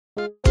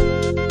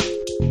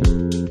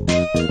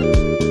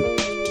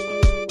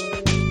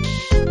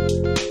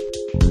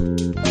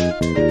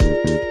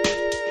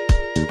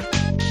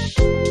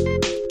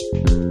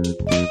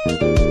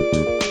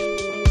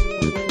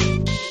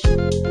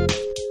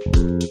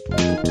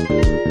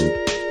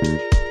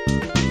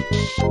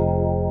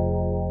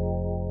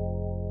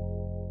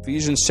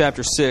Ephesians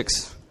chapter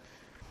 6.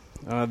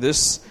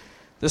 This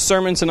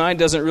sermon tonight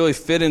doesn't really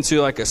fit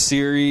into like a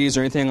series or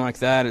anything like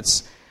that.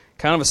 It's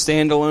kind of a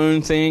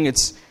standalone thing.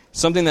 It's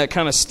something that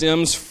kind of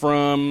stems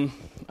from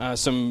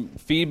some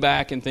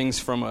feedback and things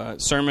from a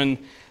sermon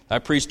that I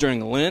preached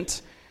during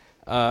Lent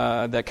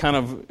that kind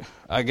of,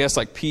 I guess,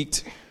 like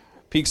piqued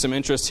some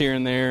interest here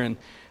and there.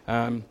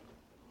 And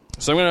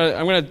so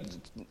I'm gonna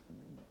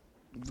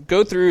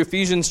go through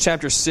Ephesians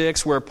chapter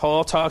 6, where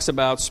Paul talks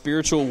about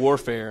spiritual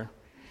warfare.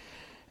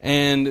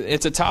 And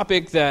it's a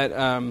topic that,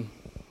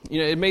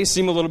 it may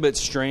seem a little bit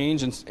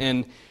strange,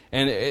 and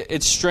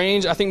it's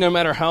strange. I think no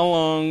matter how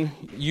long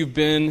you've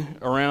been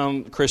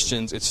around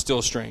Christians, it's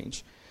still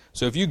strange.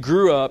 So if you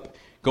grew up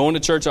going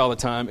to church all the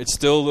time, it's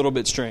still a little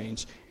bit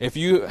strange. If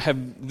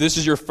this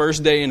is your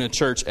first day in a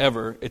church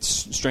ever, it's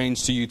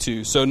strange to you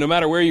too. So no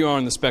matter where you are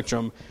on the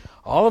spectrum,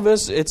 all of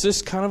us, it's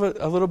just kind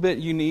of a little bit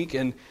unique,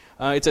 and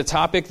it's a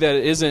topic that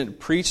isn't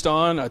preached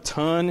on a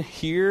ton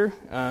here.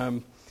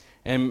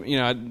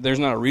 And, there's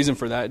not a reason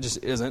for that. It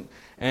just isn't.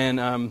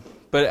 And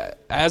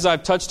but as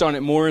I've touched on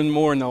it more and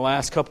more in the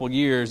last couple of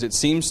years, it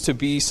seems to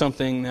be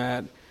something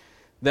that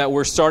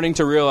we're starting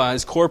to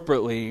realize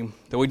corporately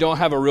that we don't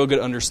have a real good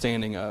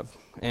understanding of.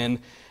 And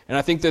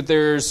I think that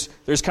there's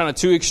kind of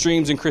two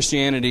extremes in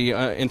Christianity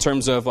in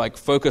terms of like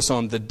focus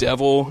on the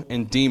devil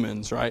and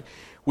demons, right?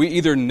 We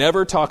either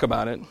never talk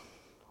about it,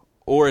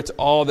 or it's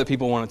all that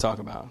people want to talk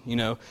about,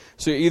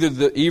 So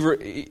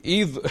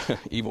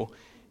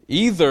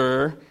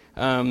either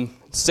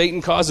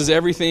Satan causes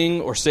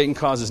everything, or Satan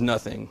causes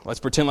nothing. Let's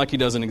pretend like he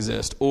doesn't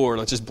exist, or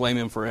let's just blame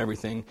him for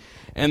everything.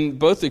 And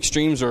both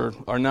extremes are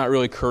not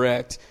really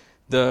correct.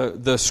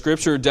 The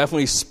Scripture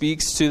definitely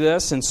speaks to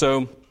this, and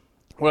so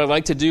what I'd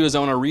like to do is I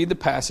want to read the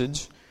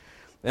passage,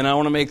 and I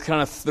want to make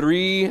kind of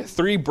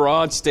three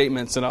broad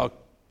statements that I'll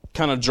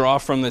kind of draw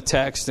from the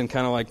text and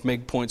kind of like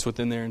make points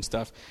within there and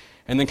stuff.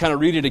 And then kind of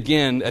read it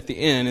again at the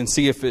end and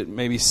see if it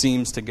maybe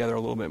seams together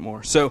a little bit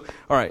more. So,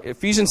 all right,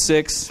 Ephesians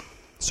 6,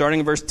 starting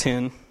in verse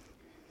 10.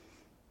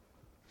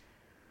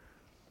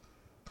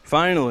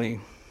 Finally,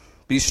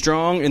 be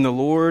strong in the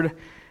Lord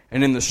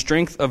and in the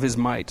strength of his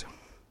might.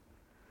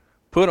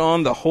 Put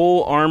on the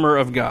whole armor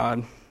of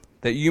God,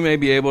 that you may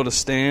be able to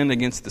stand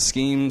against the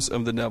schemes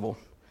of the devil.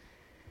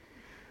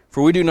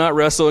 For we do not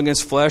wrestle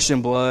against flesh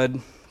and blood,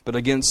 but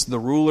against the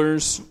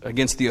rulers,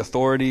 against the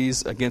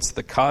authorities, against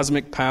the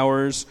cosmic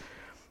powers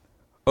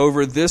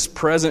over this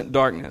present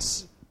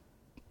darkness,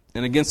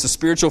 and against the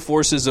spiritual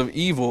forces of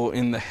evil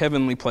in the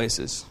heavenly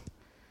places.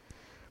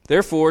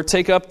 Therefore,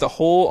 take up the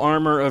whole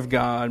armor of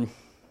God,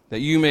 that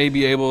you may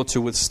be able to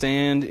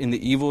withstand in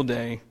the evil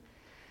day,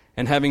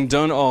 and having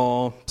done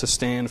all, to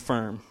stand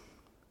firm.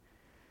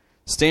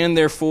 Stand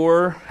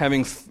therefore,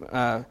 having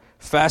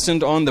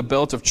fastened on the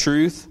belt of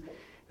truth,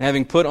 and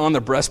having put on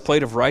the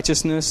breastplate of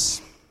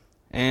righteousness,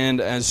 and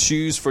as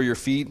shoes for your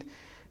feet,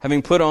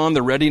 having put on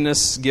the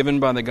readiness given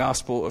by the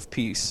gospel of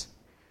peace.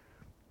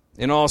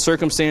 In all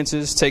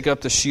circumstances, take up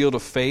the shield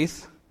of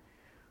faith,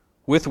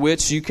 with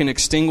which you can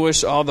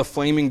extinguish all the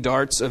flaming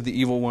darts of the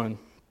evil one,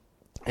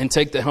 and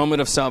take the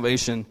helmet of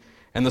salvation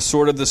and the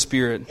sword of the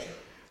Spirit,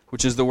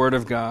 which is the word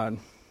of God,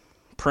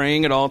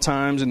 praying at all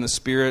times in the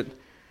Spirit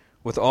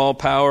with all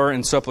power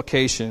and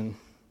supplication.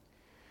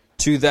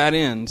 To that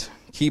end,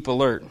 keep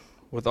alert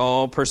with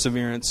all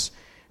perseverance,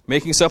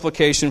 making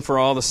supplication for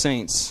all the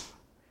saints,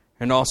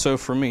 and also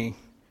for me,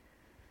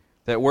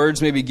 that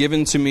words may be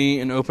given to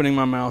me in opening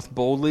my mouth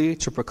boldly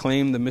to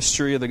proclaim the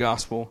mystery of the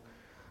gospel,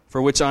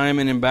 for which I am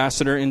an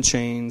ambassador in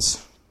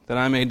chains, that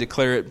I may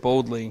declare it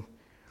boldly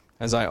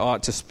as I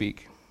ought to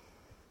speak.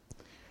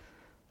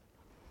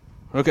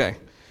 Okay,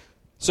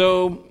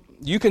 so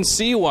you can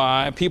see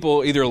why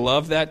people either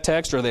love that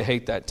text or they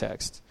hate that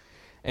text.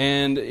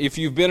 And if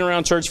you've been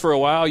around church for a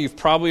while, you've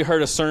probably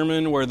heard a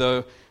sermon where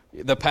the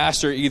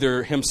pastor,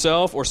 either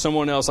himself or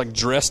someone else, like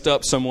dressed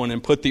up someone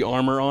and put the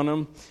armor on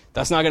them.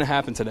 That's not going to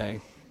happen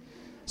today.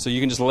 So you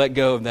can just let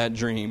go of that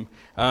dream.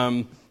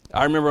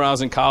 I remember when I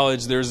was in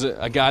college, there's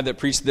a guy that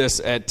preached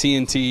this at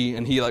TNT,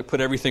 and he like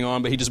put everything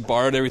on, but he just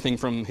borrowed everything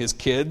from his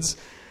kids.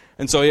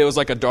 And so it was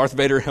like a Darth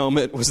Vader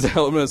helmet was the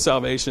helmet of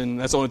salvation.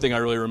 That's the only thing I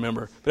really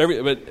remember.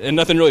 And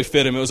nothing really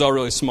fit him. It was all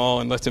really small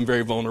and left him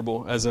very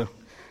vulnerable as an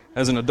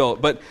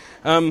adult. But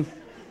let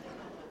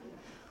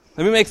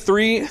me make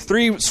three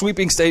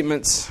sweeping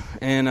statements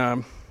and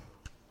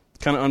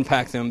kind of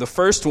unpack them. The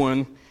first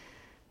one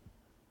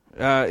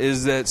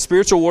is that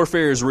spiritual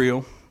warfare is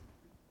real.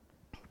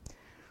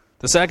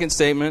 The second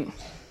statement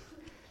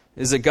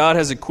is that God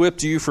has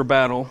equipped you for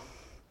battle.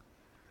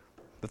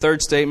 The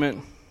third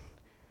statement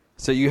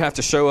is that you have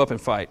to show up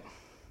and fight.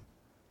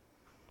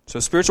 So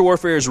spiritual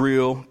warfare is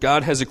real.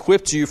 God has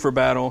equipped you for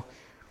battle,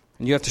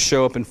 and you have to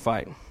show up and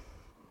fight.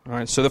 All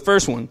right, so the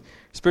first one,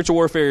 spiritual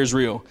warfare is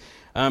real.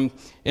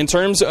 In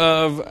terms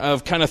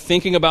of kind of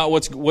thinking about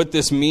what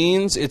this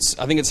means,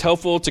 I think it's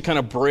helpful to kind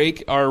of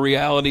break our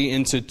reality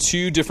into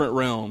two different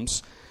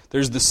realms.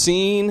 There's the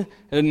seen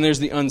and there's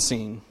the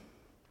unseen.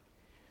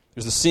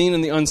 There's the seen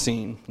and the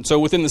unseen. And so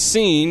within the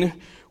seen,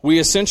 we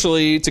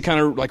essentially, to kind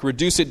of like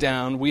reduce it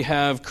down, we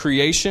have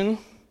creation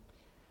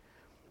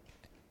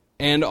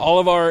and all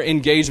of our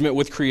engagement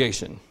with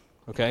creation.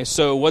 Okay,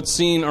 so what's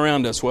seen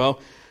around us? Well,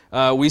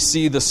 we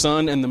see the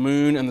sun and the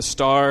moon and the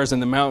stars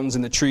and the mountains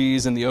and the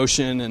trees and the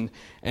ocean,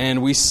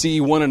 and we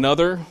see one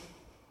another,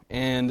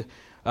 and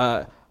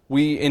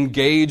we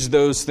engage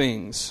those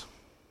things.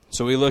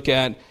 So you look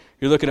at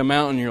a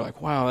mountain, you're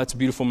like, wow, that's a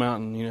beautiful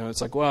mountain.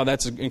 It's like, wow,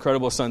 that's an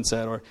incredible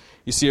sunset. Or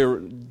you see a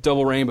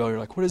double rainbow, you're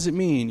like, what does it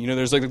mean?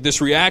 There's like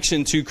this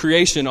reaction to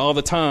creation all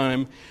the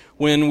time.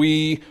 When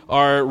we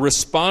are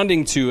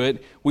responding to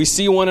it, we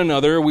see one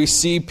another, we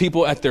see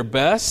people at their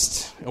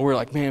best, and we're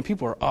like, man,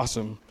 people are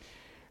awesome.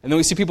 And then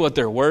we see people at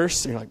their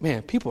worst, and you're like,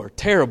 man, people are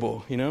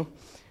terrible,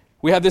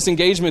 We have this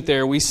engagement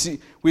there. We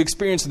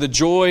experience the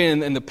joy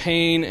and the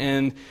pain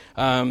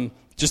and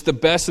just the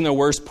best and the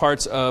worst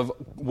parts of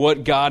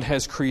what God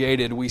has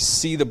created. We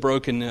see the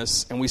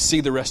brokenness, and we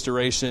see the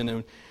restoration,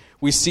 and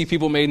we see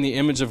people made in the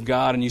image of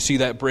God, and you see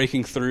that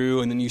breaking through,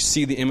 and then you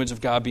see the image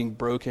of God being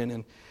broken.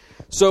 And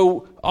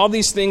so all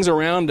these things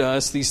around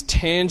us, these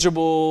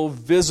tangible,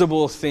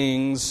 visible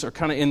things, are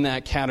kind of in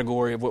that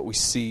category of what we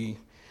see.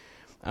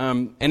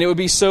 And it would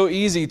be so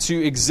easy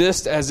to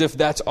exist as if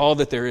that's all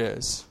that there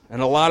is.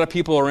 And a lot of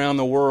people around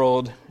the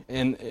world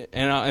and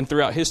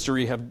throughout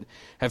history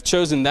have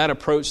chosen that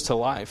approach to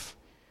life.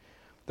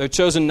 They've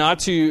chosen not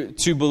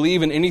to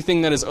believe in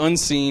anything that is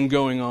unseen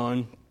going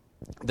on,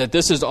 that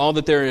this is all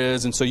that there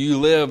is, and so you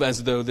live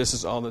as though this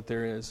is all that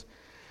there is.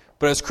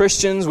 But as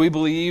Christians, we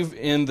believe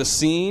in the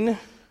seen,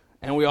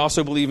 and we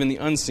also believe in the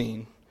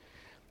unseen.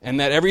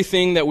 And that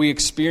everything that we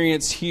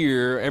experience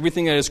here,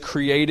 everything that is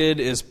created,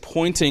 is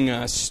pointing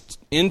us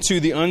into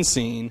the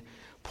unseen,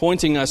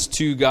 pointing us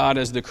to God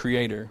as the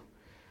creator.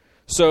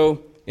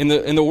 So in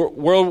the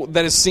world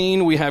that is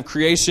seen, we have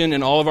creation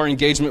and all of our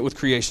engagement with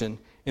creation.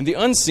 In the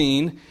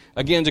unseen,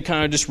 again, to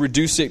kind of just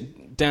reduce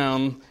it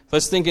down,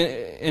 let's think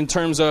in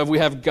terms of we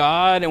have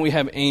God and we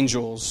have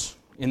angels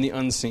in the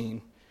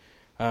unseen.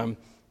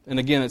 And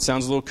again, it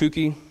sounds a little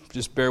kooky.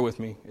 Just bear with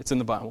me. It's in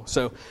the Bible.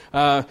 So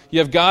you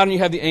have God and you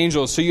have the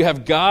angels. So you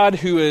have God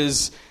who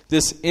is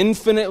this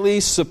infinitely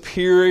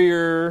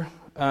superior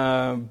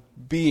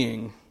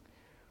being.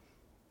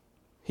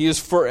 He is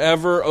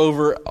forever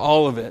over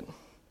all of it.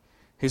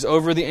 He's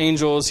over the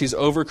angels. He's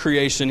over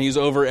creation. He's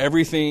over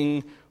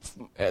everything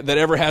that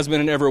ever has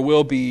been and ever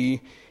will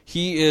be.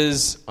 He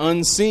is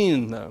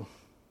unseen, though.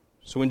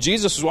 So when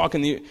Jesus was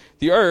walking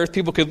the earth,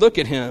 people could look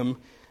at him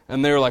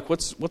and they were like,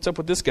 what's up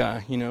with this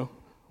guy, Well,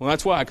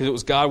 that's why, because it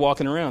was God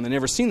walking around. They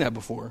never seen that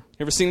before.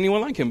 Never seen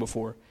anyone like him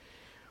before.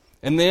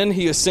 And then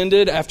he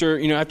ascended after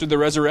the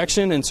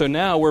resurrection, and so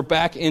now we're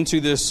back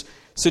into this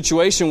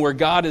situation where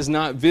God is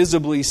not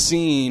visibly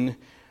seen,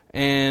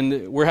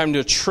 and we're having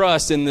to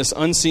trust in this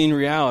unseen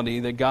reality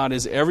that God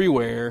is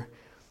everywhere,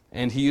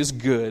 and he is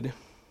good.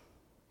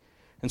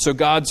 And so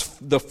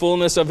the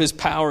fullness of his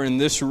power in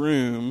this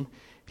room,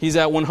 he's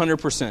at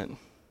 100%.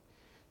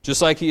 Just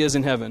like he is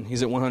in heaven,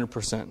 he's at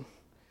 100%.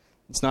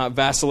 It's not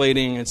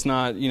vacillating. It's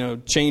not,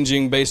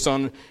 changing based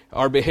on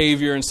our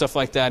behavior and stuff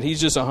like that. He's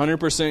just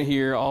 100%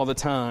 here all the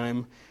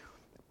time.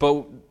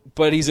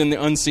 But he's in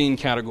the unseen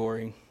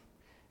category,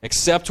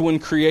 except when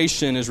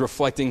creation is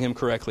reflecting him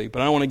correctly.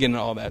 But I don't want to get into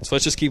all that. So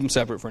let's just keep them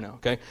separate for now,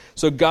 okay?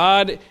 So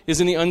God is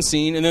in the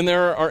unseen, and then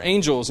there are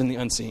angels in the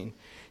unseen.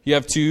 You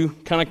have two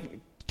kind of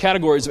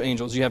categories of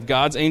angels. You have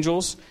God's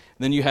angels, and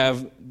then you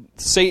have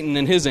Satan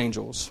and his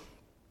angels.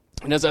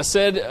 And as I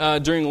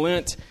said during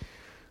Lent,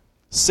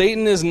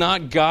 Satan is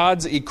not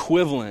God's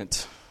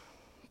equivalent.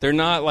 They're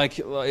not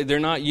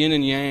yin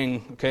and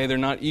yang, okay? They're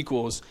not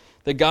equals.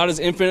 That God is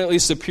infinitely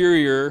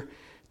superior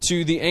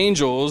to the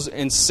angels,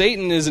 and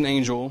Satan is an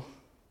angel,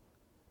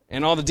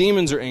 and all the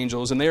demons are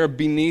angels, and they are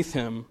beneath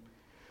him.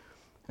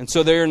 And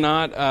so they are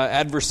not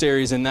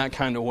adversaries in that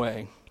kind of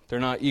way. They're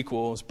not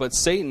equals. But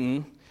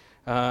Satan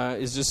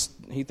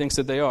he thinks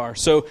that they are.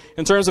 So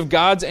in terms of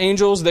God's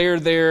angels, they are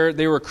there.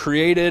 They were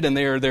created, and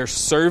they are there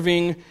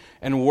serving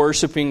and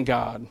worshiping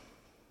God.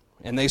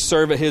 And they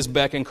serve at his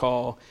beck and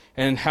call.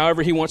 And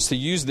however he wants to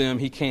use them,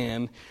 he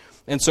can.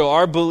 And so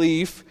our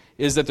belief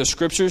is that the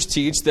scriptures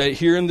teach that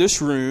here in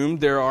this room,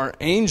 there are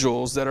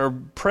angels that are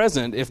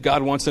present if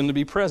God wants them to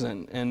be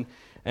present.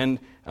 And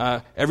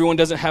everyone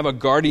doesn't have a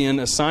guardian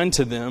assigned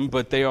to them,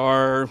 but they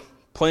are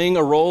playing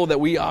a role that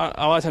we a lot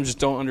of times just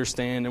don't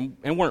understand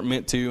and weren't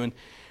meant to.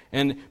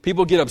 And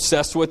people get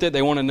obsessed with it.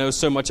 They want to know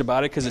so much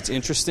about it because it's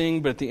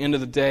interesting. But at the end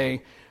of the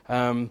day,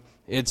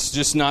 it's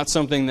just not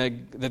something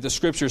that the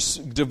scriptures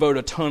devote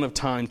a ton of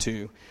time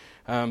to.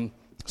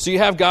 So you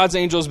have God's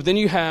angels, but then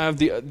you have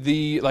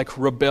the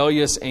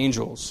rebellious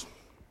angels.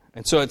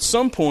 And so at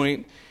some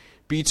point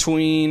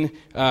between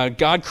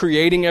God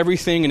creating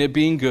everything and it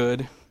being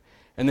good,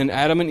 and then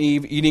Adam and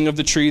Eve eating of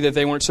the tree that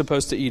they weren't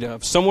supposed to eat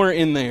of, somewhere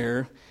in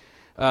there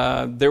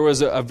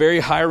was a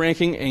very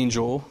high-ranking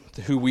angel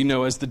who we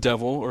know as the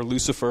devil or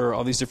Lucifer,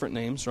 all these different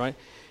names, right?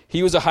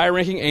 He was a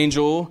high-ranking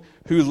angel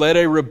who led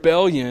a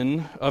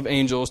rebellion of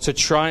angels to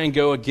try and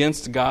go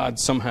against God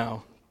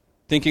somehow,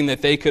 thinking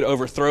that they could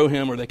overthrow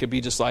him or they could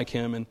be just like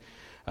him. And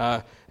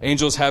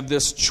angels have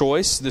this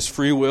choice, this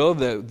free will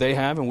that they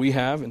have and we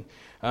have.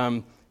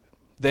 And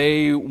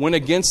they went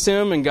against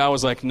him, and God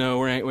was like, no,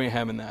 we ain't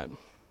having that.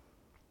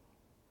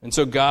 And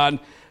so God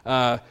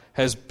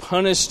has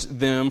punished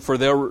them for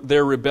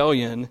their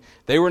rebellion.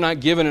 They were not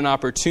given an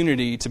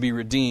opportunity to be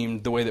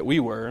redeemed the way that we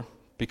were,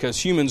 because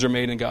humans are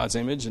made in God's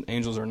image and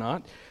angels are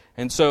not.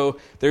 And so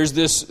there's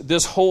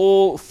this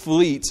whole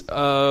fleet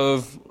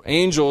of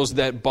angels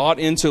that bought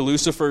into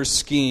Lucifer's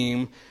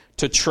scheme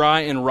to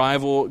try and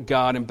rival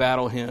God and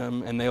battle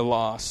him, and they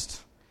lost.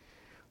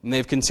 And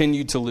they've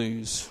continued to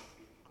lose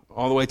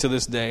all the way to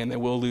this day, and they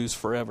will lose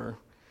forever.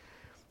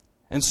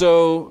 And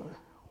so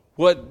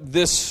what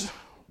this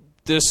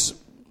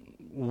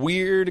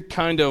weird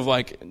kind of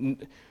like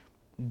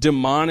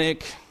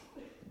demonic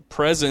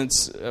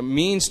presence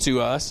means to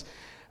us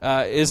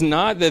is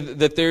not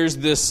that there's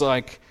this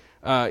like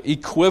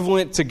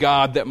equivalent to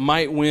God that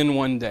might win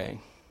one day.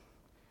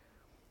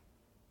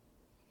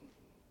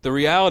 The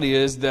reality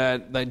is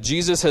that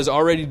Jesus has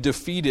already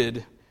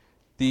defeated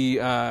the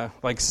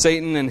like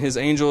Satan and his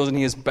angels, and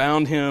he has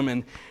bound him,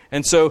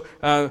 and so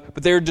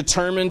but they're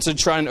determined to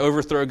try and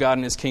overthrow God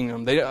and his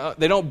kingdom. They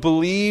don't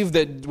believe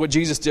that what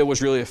Jesus did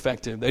was really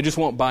effective. They just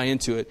won't buy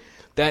into it.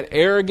 That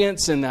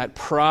arrogance and that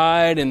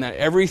pride and that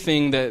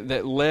everything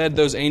that led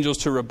those angels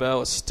to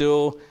rebel is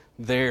still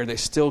there. They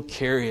still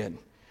carry it.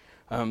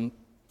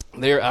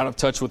 They are out of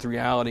touch with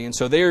reality, and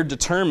so they are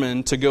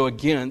determined to go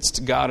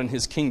against God and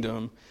his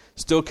kingdom,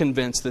 still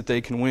convinced that they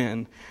can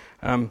win.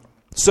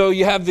 So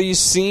you have these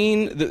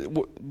seen,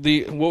 what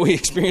we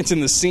experience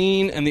in the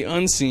seen and the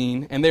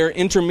unseen, and they're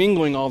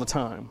intermingling all the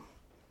time.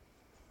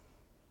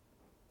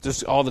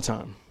 Just all the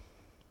time.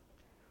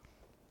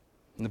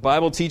 And the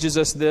Bible teaches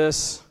us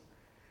this.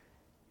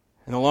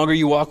 And the longer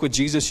you walk with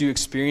Jesus, you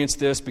experience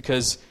this,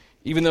 because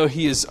even though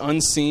he is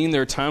unseen,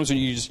 there are times when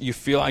you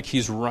feel like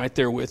he's right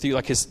there with you,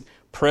 like his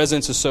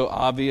presence is so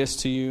obvious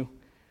to you.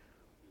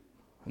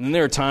 And then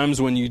there are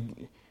times when you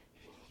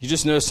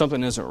just know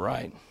something isn't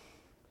right.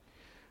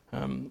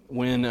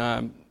 When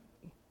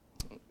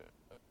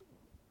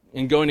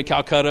in going to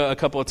Calcutta a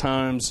couple of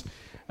times,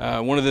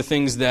 one of the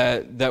things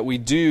that we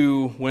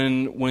do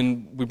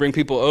when we bring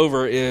people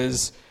over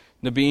is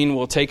Nabeen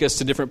will take us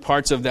to different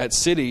parts of that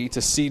city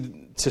to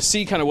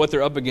see kind of what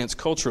they're up against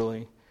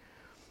culturally.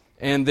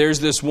 And there's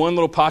this one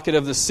little pocket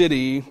of the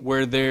city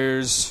where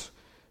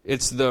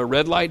it's the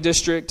red light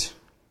district,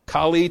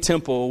 Kali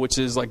Temple, which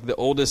is like the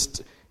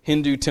oldest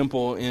Hindu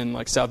temple in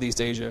like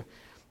Southeast Asia.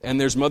 And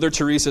there's Mother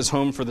Teresa's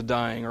Home for the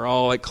Dying, are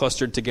all like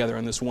clustered together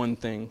in this one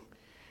thing.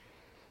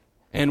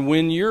 And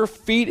when your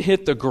feet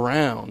hit the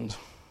ground,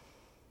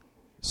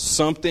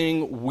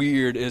 something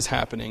weird is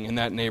happening in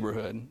that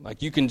neighborhood.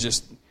 Like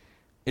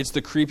it's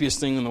the creepiest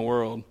thing in the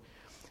world.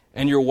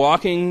 And you're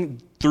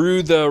walking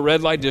through the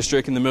red light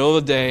district in the middle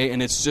of the day,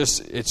 and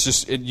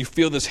you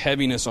feel this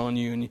heaviness on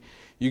you. And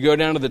you go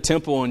down to the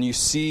temple and you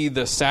see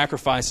the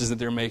sacrifices that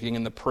they're making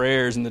and the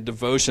prayers and the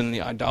devotion and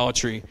the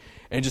idolatry.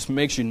 And it just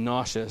makes you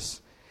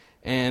nauseous.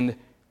 And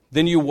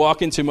then you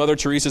walk into Mother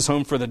Teresa's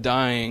Home for the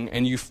Dying,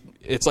 and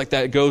it's like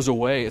that goes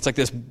away. It's like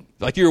this,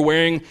 like you're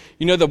wearing,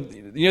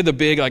 the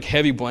big like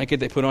heavy blanket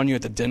they put on you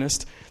at the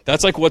dentist.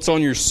 That's like what's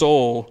on your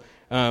soul.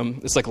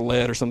 It's like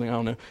lead or something, I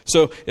don't know.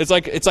 So it's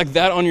like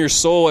that on your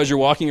soul as you're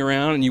walking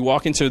around, and you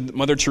walk into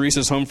Mother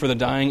Teresa's Home for the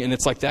Dying, and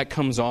it's like that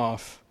comes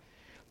off.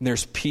 And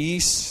there's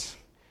peace,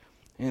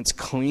 and it's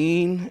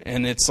clean,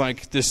 and it's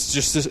like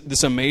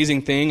this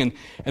amazing thing.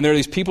 And there are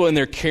these people, and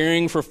they're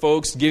caring for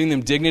folks, giving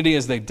them dignity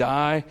as they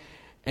die.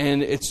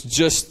 And it's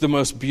just the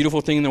most beautiful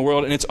thing in the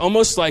world. And it's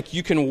almost like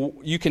you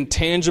can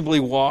tangibly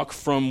walk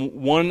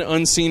from one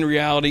unseen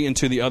reality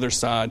into the other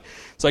side.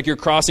 It's like you're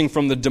crossing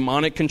from the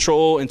demonic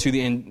control into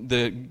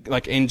the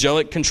like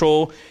angelic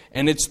control,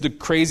 and it's the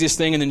craziest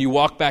thing. And then you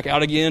walk back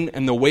out again,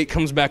 and the weight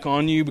comes back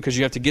on you because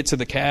you have to get to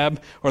the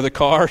cab or the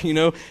car,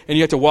 and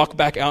you have to walk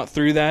back out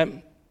through that.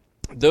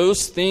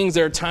 Those things,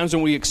 there are times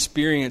when we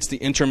experience the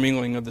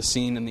intermingling of the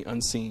seen and the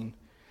unseen.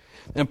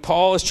 And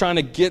Paul is trying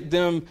to get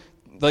them,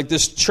 like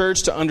this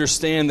church, to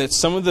understand that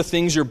some of the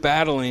things you're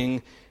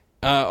battling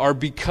are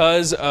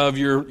because of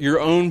your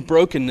own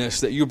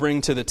brokenness that you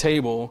bring to the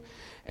table.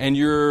 And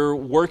you're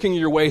working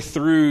your way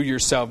through your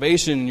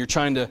salvation, and you're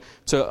trying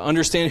to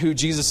understand who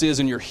Jesus is,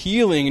 and you're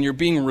healing, and you're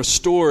being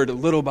restored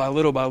little by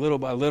little by little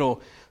by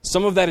little.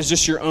 Some of that is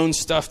just your own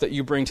stuff that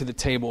you bring to the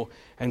table.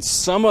 And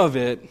some of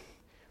it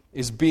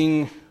is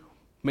being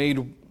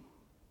made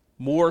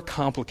more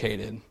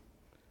complicated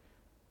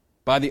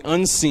by the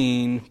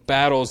unseen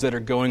battles that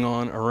are going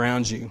on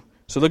around you.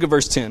 So look at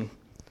verse 10.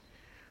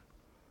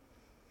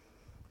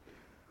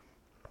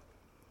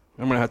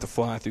 I'm going to have to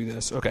fly through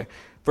this. Okay.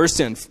 Verse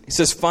 10. He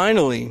says,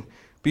 "Finally,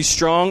 be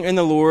strong in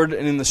the Lord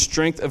and in the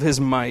strength of his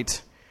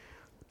might.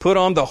 Put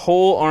on the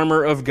whole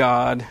armor of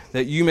God,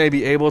 that you may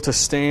be able to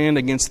stand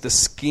against the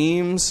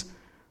schemes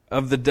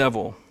of the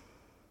devil.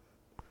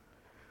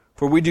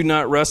 For we do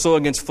not wrestle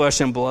against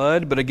flesh and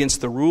blood, but against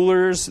the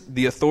rulers,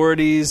 the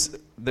authorities,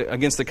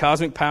 against the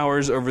cosmic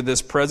powers over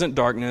this present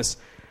darkness,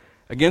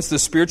 against the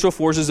spiritual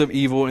forces of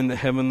evil in the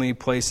heavenly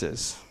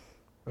places.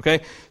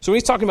 Okay? So when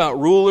he's talking about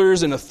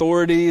rulers and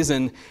authorities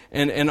and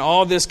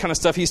all this kind of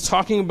stuff, he's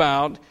talking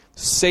about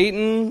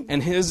Satan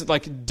and his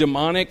like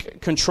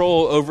demonic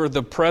control over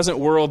the present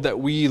world that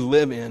we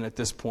live in at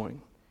this point.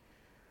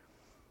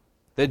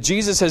 That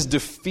Jesus has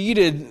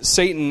defeated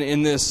Satan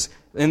in this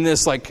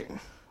like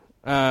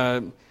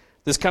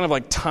this kind of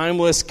like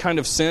timeless kind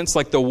of sense,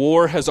 like the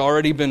war has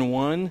already been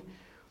won.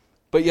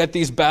 But yet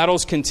these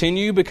battles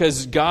continue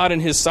because God in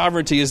his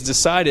sovereignty has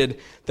decided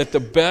that the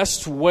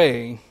best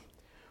way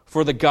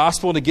for the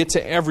gospel to get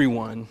to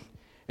everyone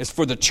is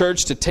for the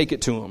church to take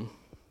it to them.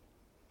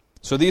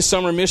 So these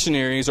summer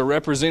missionaries are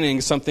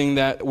representing something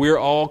that we're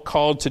all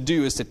called to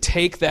do, is to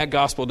take that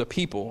gospel to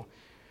people.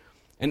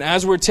 And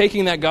as we're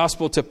taking that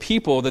gospel to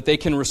people, that they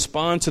can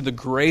respond to the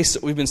grace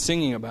that we've been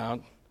singing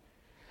about,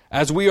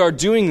 as we are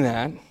doing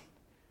that,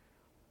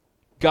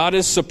 God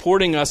is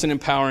supporting us and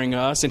empowering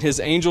us, and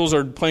his angels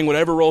are playing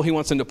whatever role he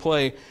wants them to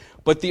play,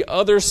 but the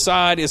other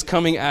side is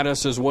coming at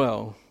us as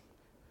well,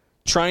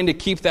 trying to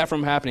keep that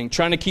from happening,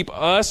 trying to keep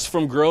us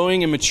from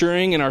growing and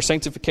maturing in our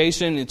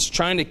sanctification. It's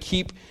trying to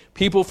keep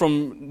people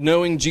from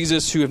knowing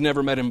Jesus who have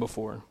never met him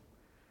before.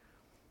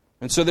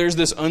 And so there's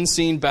this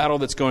unseen battle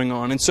that's going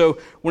on. And so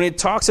when it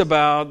talks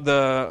about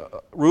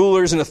the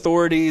rulers and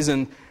authorities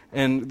and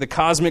the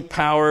cosmic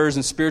powers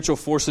and spiritual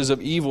forces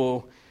of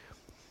evil,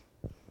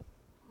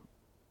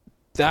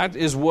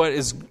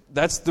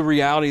 that's the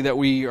reality that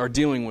we are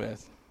dealing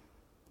with,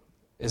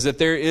 is that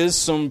there is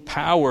some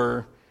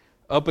power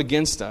up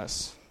against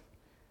us.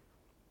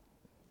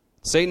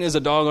 Satan is a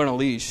dog on a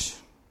leash.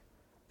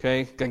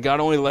 Okay, God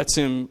only lets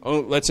him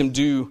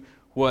do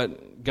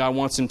what God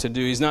wants him to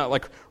do. He's not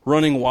like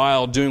running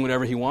wild, doing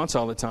whatever he wants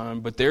all the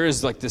time. But there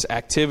is like this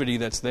activity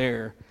that's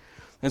there,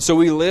 and so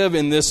we live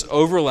in this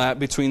overlap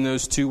between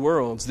those two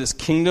worlds. This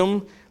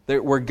kingdom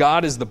where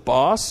God is the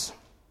boss,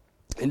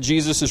 and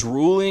Jesus is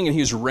ruling, and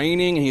he is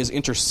reigning, and he is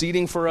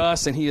interceding for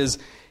us, and he is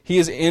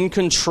in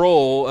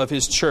control of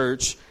his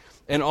church,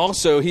 and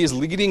also he is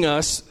leading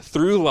us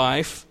through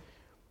life.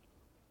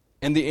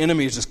 And the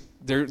enemy is just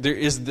there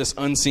is this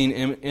unseen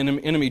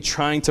enemy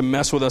trying to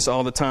mess with us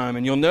all the time.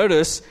 And you'll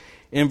notice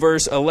in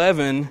verse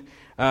 11,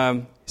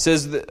 it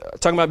says,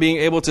 talking about being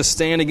able to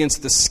stand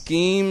against the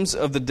schemes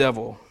of the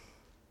devil.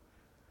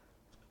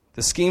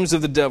 The schemes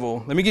of the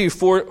devil. Let me give you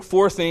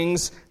four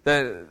things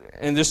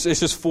and it's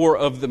just four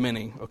of the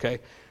many. Okay,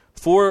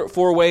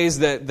 four ways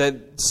that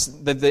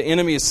the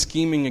enemy is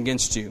scheming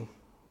against you.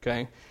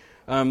 Okay,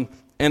 and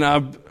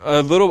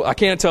I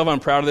can't tell if I'm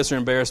proud of this or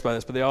embarrassed by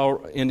this, but they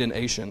all end in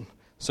Asian.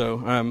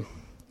 So,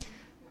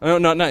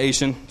 not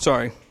Asian.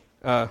 Sorry,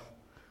 I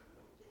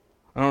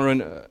don't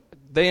run.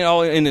 They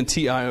all end in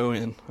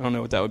TION. I don't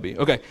know what that would be.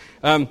 Okay,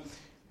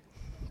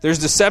 there's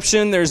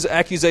deception, there's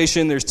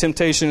accusation, there's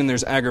temptation, and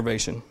there's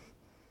aggravation.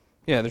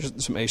 Yeah,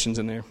 there's some Asians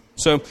in there.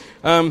 So,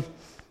 I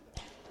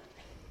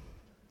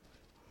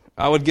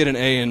would get an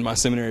A in my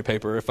seminary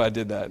paper if I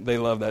did that. They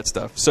love that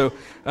stuff. So,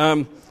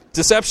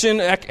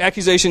 deception,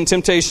 accusation,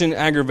 temptation,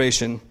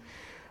 aggravation.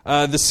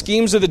 The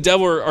schemes of the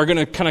devil are going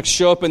to kind of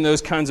show up in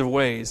those kinds of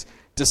ways.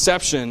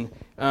 Deception,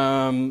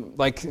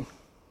 like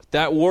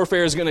that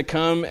warfare is going to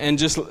come and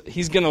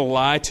he's going to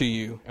lie to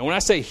you. And when I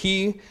say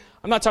he,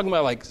 I'm not talking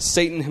about like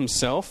Satan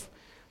himself.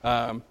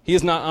 He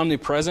is not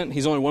omnipresent.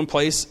 He's only one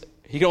place.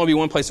 He can only be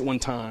one place at one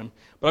time.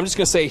 But I'm just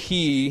going to say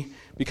he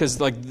because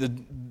like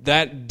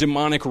that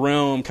demonic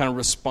realm kind of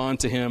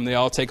respond to him. They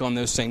all take on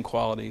those same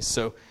qualities.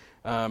 So,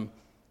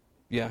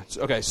 yeah.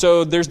 Okay.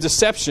 So there's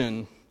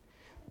deception.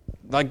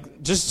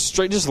 Like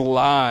just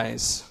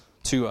lies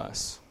to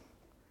us.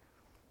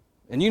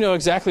 And you know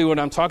exactly what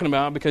I'm talking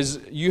about because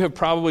you have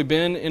probably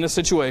been in a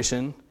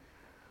situation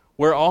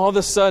where all of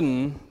a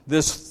sudden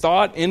this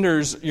thought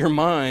enters your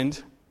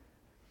mind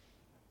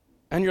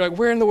and you're like,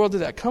 where in the world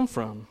did that come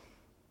from?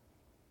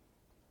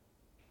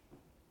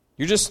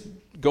 You're just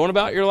going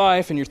about your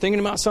life and you're thinking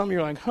about something,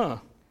 you're like,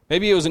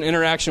 maybe it was an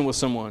interaction with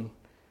someone.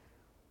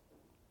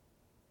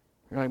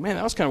 You're like, man,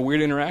 that was kind of a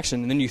weird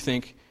interaction. And then you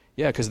think,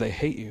 yeah, because they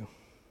hate you.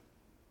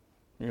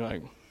 You're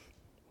like,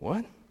 what?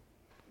 And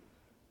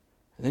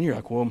then you're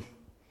like, well,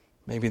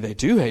 maybe they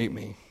do hate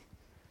me.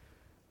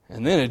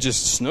 And then it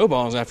just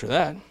snowballs after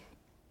that.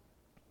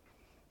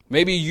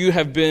 Maybe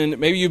you've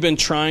been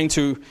trying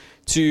to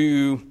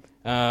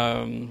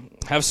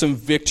have some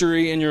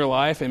victory in your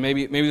life, and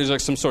maybe there's like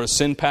some sort of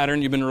sin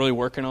pattern you've been really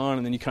working on,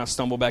 and then you kind of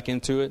stumble back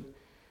into it.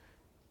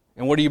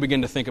 And what do you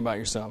begin to think about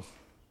yourself?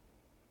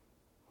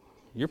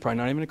 You're probably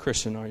not even a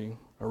Christian, are you?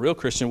 A real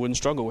Christian wouldn't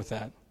struggle with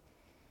that.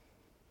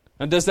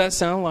 Now, does that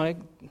sound like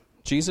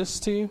Jesus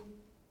to you?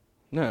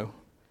 No.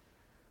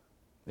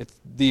 It's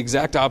the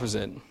exact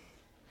opposite.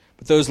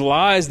 But those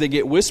lies that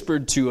get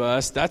whispered to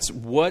us, that's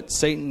what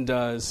Satan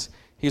does.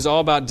 He's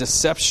all about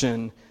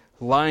deception,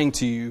 lying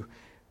to you,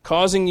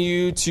 causing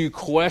you to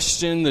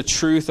question the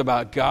truth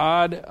about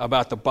God,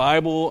 about the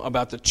Bible,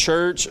 about the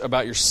church,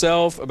 about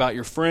yourself, about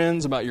your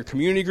friends, about your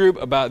community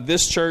group, about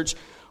this church.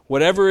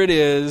 Whatever it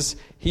is,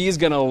 he's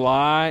going to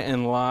lie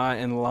and lie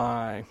and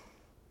lie.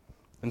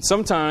 And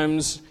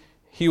sometimes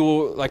he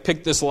will like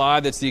pick this lie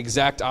that's the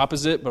exact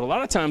opposite, but a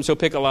lot of times he'll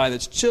pick a lie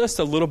that's just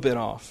a little bit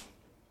off.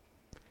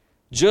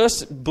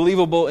 Just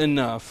believable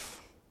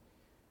enough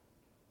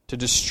to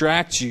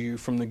distract you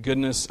from the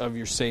goodness of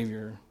your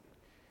Savior.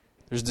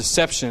 There's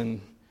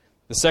deception.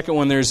 The second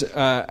one, there's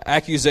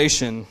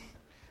accusation.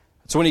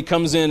 So when he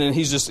comes in and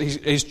he's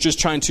just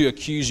trying to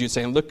accuse you,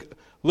 saying,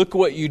 look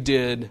what you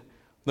did.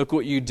 Look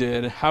what you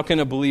did. How can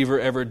a believer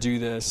ever do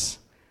this?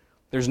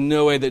 There's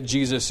no way that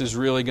Jesus is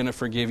really going to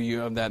forgive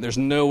you of that. There's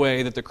no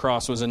way that the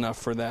cross was enough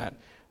for that.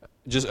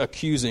 Just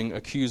accusing.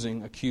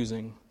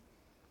 The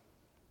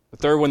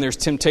third one, there's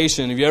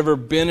temptation. Have you ever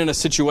been in a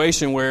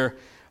situation where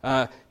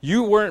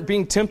you weren't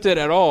being tempted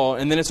at all,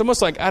 and then it's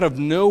almost like out of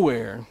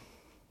nowhere,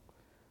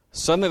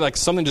 suddenly like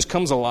something just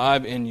comes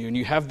alive in you, and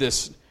you have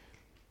this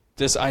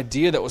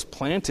idea that was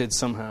planted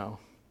somehow.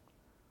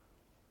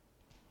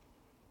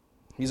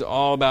 He's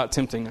all about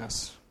tempting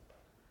us.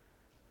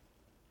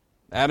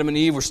 Adam and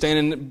Eve were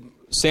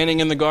standing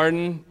in the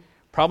garden,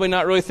 probably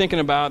not really thinking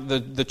about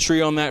the tree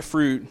on that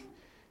fruit,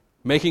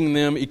 making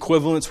them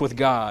equivalents with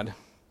God.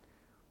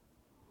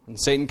 And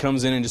Satan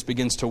comes in and just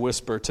begins to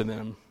whisper to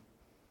them,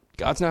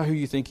 God's not who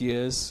you think he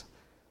is.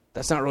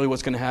 That's not really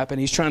what's going to happen.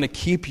 He's trying to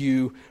keep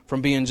you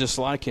from being just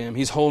like him.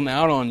 He's holding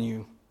out on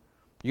you.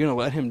 You're going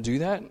to let him do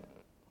that?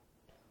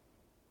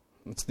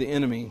 It's the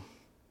enemy.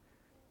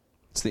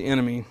 It's the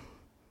enemy.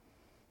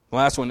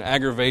 Last one,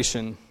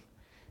 aggravation.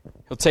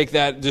 He'll take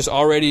that just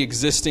already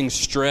existing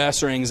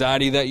stress or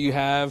anxiety that you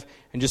have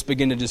and just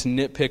begin to just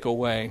nitpick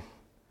away.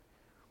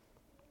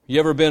 You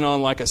ever been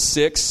on like a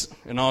 6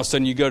 and all of a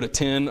sudden you go to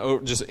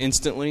 10 just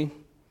instantly?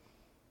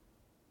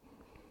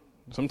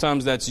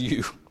 Sometimes that's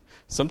you.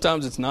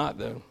 Sometimes it's not,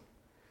 though.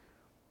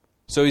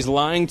 So he's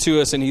lying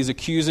to us and he's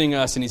accusing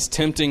us and he's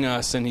tempting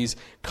us and he's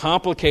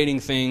complicating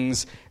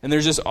things. And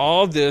there's just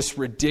all this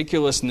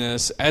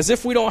ridiculousness as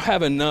if we don't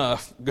have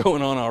enough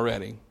going on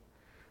already.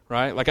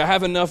 Right? Like I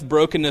have enough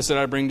brokenness that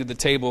I bring to the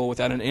table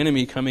without an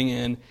enemy coming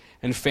in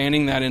and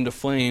fanning that into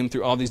flame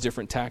through all these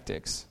different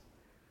tactics.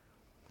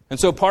 And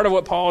so part of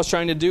what Paul is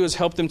trying to do is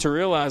help them to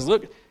realize,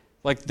 look,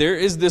 like there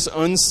is this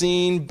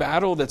unseen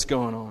battle that's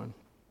going on.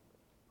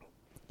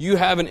 You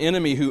have an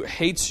enemy who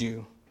hates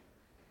you.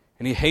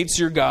 And he hates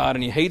your God,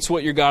 and he hates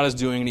what your God is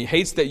doing, and he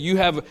hates that you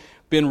have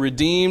been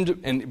redeemed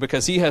and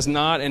because he has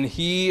not, and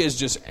he is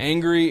just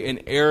angry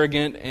and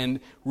arrogant and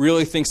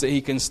really thinks that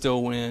he can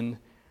still win.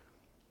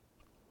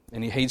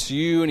 And he hates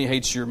you, and he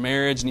hates your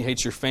marriage, and he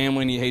hates your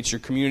family, and he hates your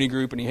community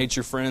group, and he hates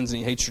your friends, and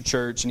he hates your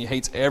church, and he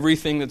hates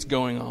everything that's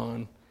going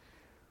on.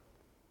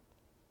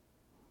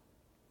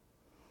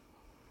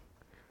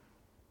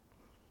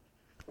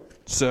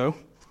 So,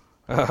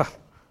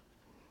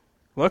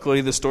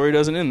 luckily the story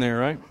doesn't end there,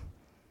 right?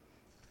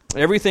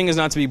 Everything is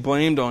not to be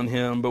blamed on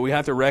him, but we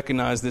have to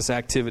recognize this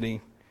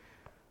activity.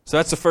 So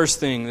that's the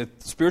first thing,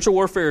 that spiritual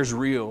warfare is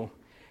real.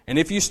 And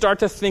if you start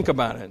to think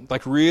about it,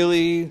 like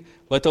really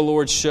let the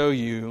Lord show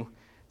you,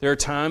 there are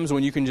times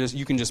when you can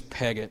just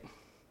peg it.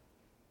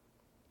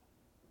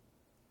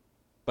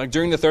 Like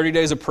during the 30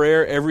 days of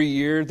prayer every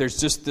year, there's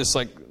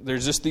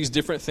just these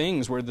different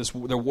things where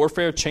the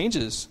warfare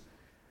changes.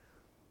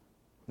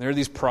 There are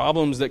these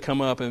problems that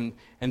come up and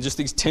just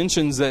these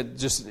tensions that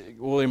just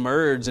will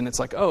emerge, and it's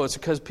like, oh, it's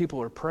because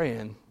people are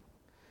praying.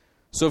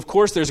 So of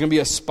course there's going to be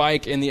a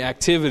spike in the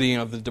activity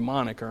of the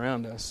demonic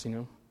around us, you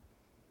know.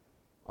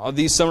 All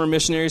these summer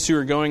missionaries who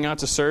are going out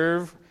to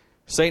serve,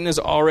 Satan is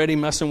already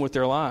messing with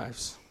their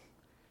lives.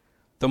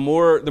 The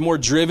more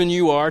driven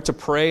you are to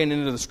pray and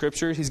into the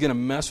Scriptures, he's going to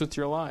mess with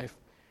your life.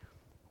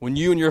 When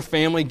you and your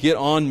family get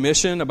on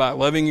mission about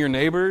loving your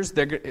neighbors,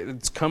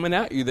 it's coming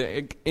at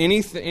you.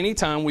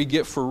 Anytime we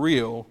get for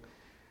real,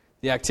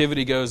 the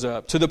activity goes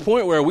up to the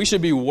point where we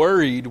should be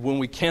worried when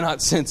we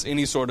cannot sense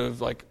any sort of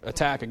like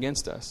attack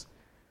against us.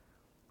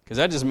 Because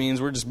that just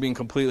means we're just being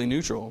completely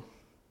neutral.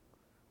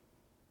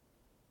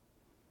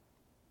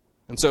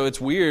 And so it's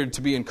weird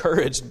to be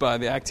encouraged by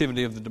the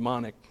activity of the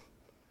demonic.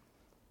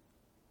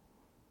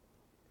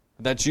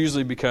 That's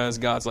usually because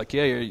God's like,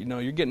 yeah,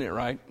 you're getting it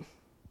right.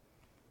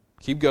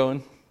 Keep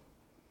going.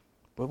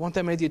 But won't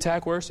that make the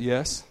attack worse?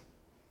 Yes.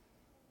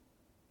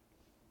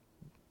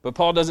 But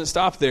Paul doesn't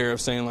stop there of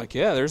saying like,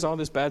 yeah, there's all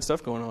this bad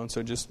stuff going on,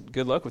 so just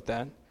good luck with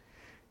that.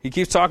 He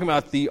keeps talking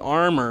about the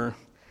armor.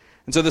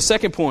 And so the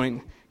second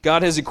point,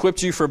 God has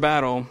equipped you for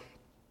battle.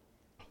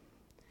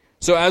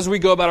 So as we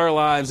go about our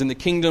lives and the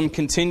kingdom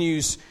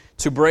continues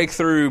to break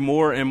through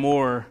more and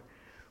more,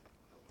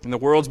 and the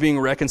world's being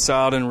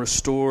reconciled and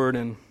restored,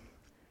 and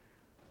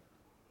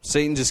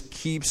Satan just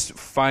keeps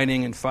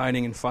fighting and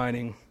fighting and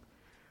fighting.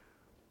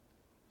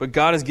 But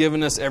God has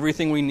given us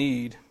everything we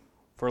need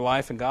for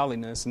life and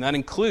godliness, and that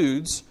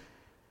includes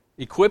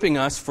equipping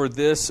us for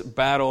this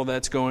battle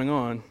that's going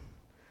on.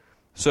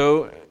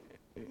 So,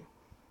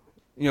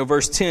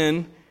 verse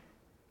 10,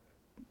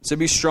 so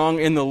be strong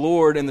in the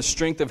Lord and the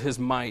strength of his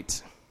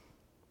might.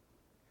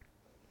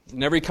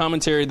 In every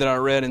commentary that I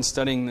read in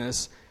studying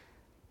this,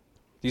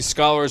 these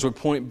scholars would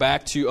point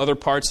back to other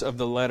parts of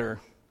the letter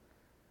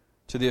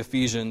to the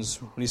Ephesians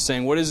when he's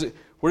saying, what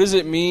what does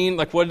it mean?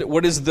 Like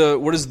what is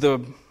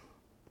the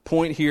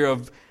point here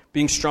of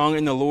being strong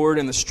in the Lord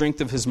and the strength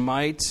of his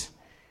might?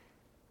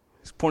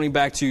 It's pointing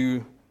back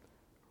to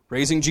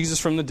raising Jesus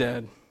from the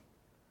dead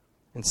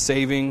and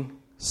saving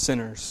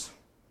sinners.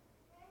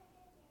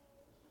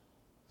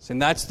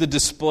 And that's the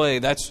display.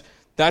 That's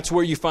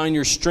where you find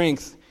your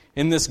strength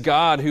in this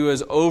God who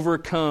has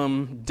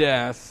overcome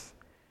death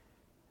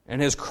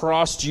and has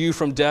crossed you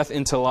from death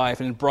into life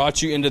and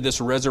brought you into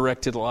this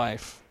resurrected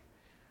life.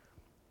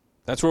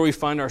 That's where we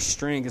find our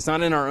strength. It's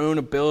not in our own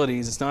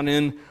abilities. It's not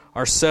in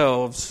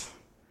ourselves.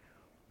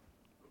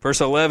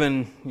 Verse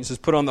 11, he says,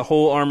 put on the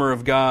whole armor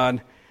of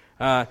God.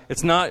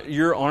 It's not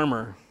your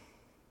armor.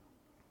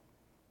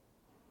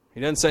 He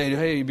doesn't say,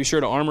 hey, be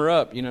sure to armor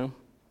up, He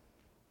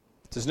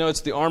says, no,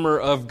 it's the armor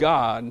of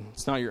God.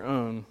 It's not your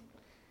own.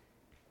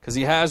 Because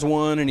he has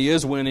won, and he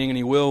is winning, and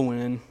he will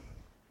win.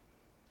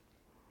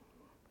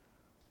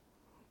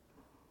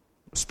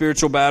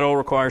 Spiritual battle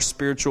requires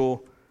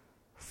spiritual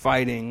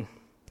fighting.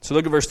 So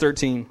look at verse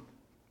 13.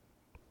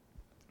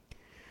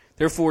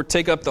 Therefore,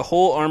 take up the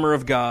whole armor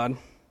of God,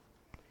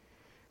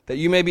 that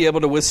you may be able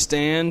to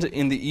withstand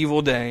in the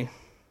evil day,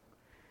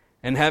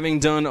 and having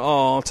done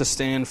all, to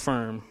stand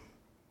firm.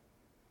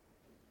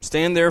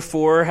 Stand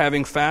therefore,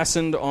 having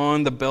fastened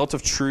on the belt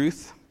of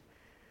truth,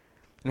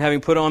 and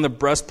having put on the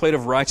breastplate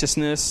of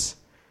righteousness,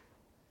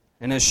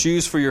 and as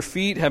shoes for your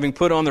feet, having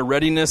put on the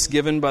readiness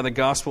given by the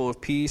gospel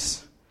of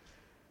peace.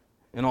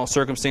 In all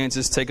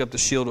circumstances, take up the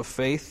shield of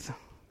faith,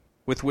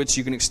 with which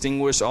you can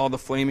extinguish all the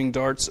flaming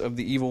darts of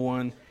the evil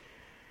one,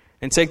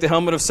 and take the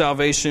helmet of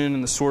salvation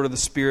and the sword of the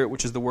Spirit,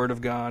 which is the word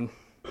of God,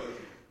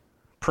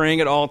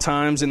 praying at all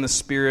times in the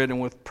Spirit and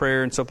with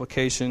prayer and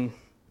supplication.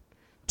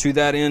 To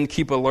that end,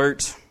 keep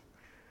alert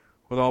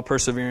with all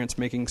perseverance,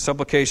 making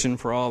supplication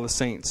for all the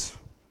saints.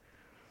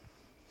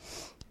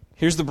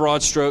 Here's the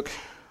broad stroke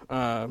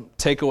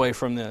takeaway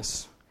from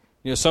this.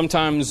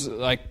 Sometimes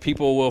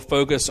people will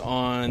focus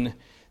on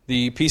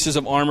the pieces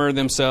of armor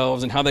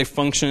themselves and how they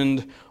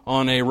functioned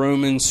on a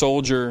Roman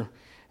soldier.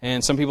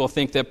 And some people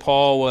think that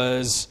Paul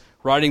was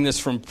writing this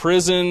from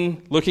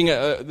prison, looking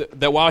at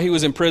that while he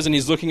was in prison,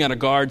 he's looking at a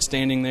guard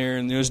standing there,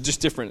 and there's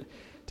just different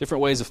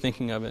ways of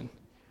thinking of it.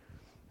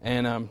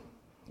 And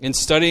in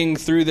studying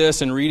through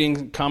this and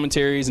reading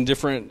commentaries and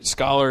different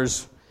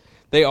scholars,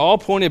 they all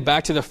pointed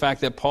back to the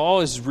fact that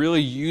Paul is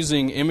really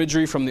using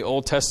imagery from the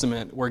Old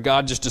Testament where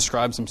God just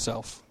describes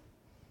himself.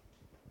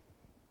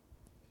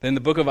 In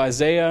the book of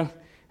Isaiah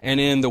and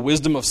in the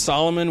Wisdom of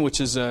Solomon,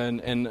 which is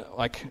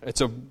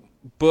it's a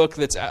book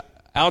that's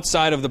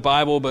outside of the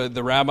Bible, but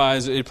the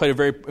rabbis, it played a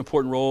very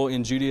important role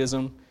in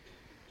Judaism,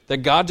 that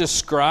God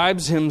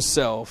describes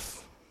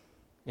himself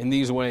in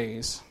these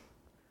ways.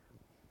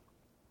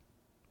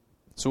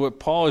 So what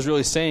Paul is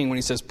really saying when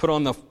he says put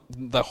on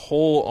the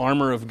whole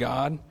armor of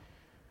God,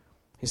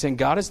 he's saying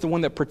God is the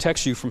one that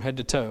protects you from head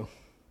to toe.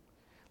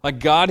 Like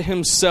God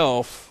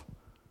himself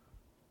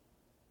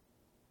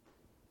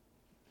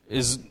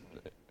is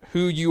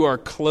who you are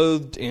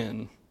clothed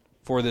in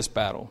for this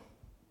battle.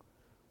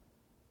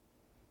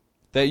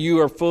 That you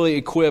are fully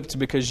equipped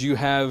because you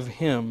have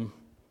him.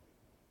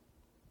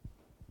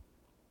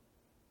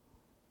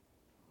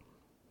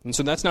 And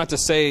so that's not to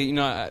say,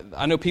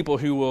 I know people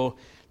who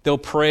they'll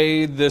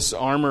pray this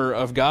armor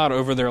of God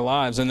over their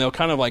lives, and they'll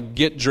kind of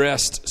get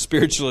dressed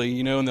spiritually,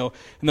 and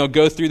they'll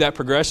go through that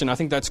progression. I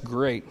think that's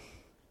great.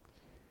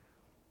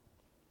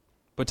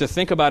 But to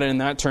think about it in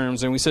that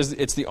terms, and he says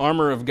it's the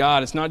armor of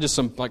God, it's not just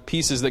some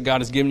pieces that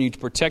God has given you to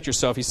protect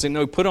yourself. He's saying,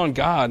 no, put on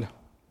God.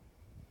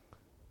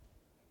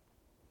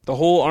 The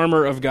whole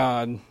armor of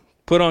God.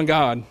 Put on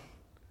God.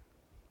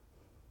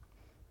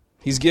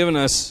 He's given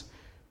us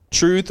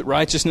truth,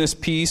 righteousness,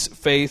 peace,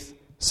 faith,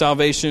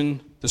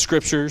 salvation, the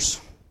Scriptures.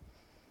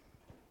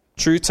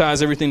 Truth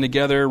ties everything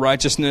together.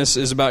 Righteousness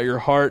is about your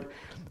heart.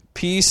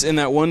 Peace in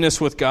that oneness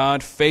with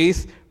God.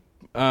 Faith,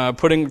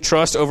 putting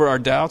trust over our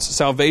doubts.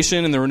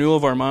 Salvation and the renewal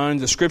of our mind.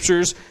 The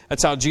Scriptures,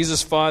 that's how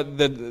Jesus fought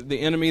the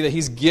enemy, that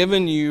he's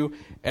given you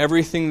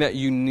everything that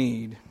you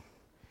need.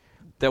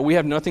 That we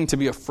have nothing to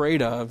be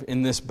afraid of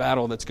in this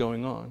battle that's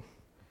going on.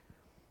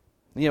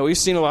 We've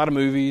seen a lot of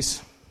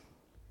movies.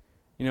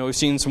 We've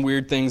seen some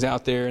weird things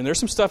out there. And there's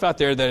some stuff out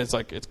there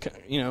that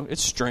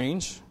it's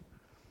strange.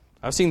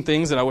 I've seen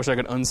things that I wish I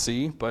could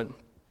unsee, but at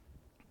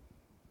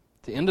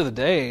the end of the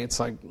day, it's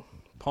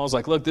Paul's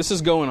look, this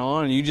is going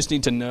on, and you just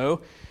need to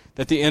know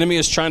that the enemy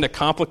is trying to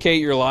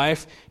complicate your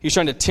life. He's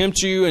trying to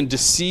tempt you and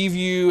deceive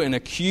you and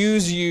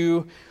accuse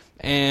you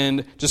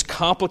and just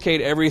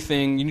complicate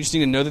everything. You just need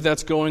to know that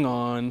that's going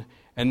on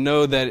and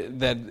know that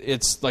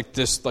it's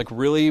this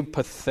really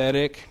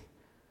pathetic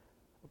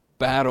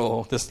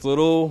battle, this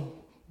little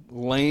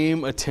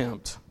lame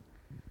attempt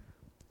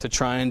to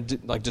try and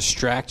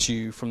distract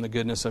you from the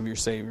goodness of your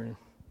Savior.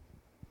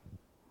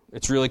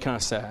 It's really kind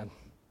of sad.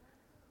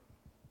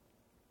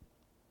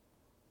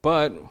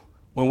 But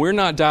when we're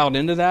not dialed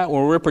into that,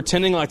 when we're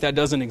pretending like that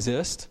doesn't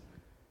exist,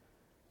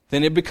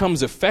 then it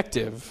becomes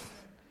effective.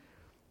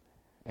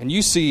 And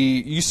you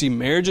see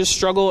marriages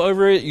struggle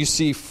over it. You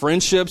see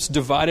friendships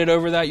divided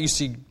over that. You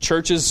see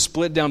churches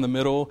split down the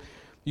middle.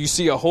 You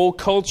see a whole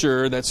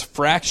culture that's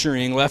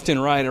fracturing left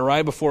and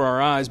right before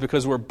our eyes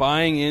because we're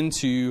buying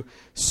into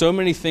so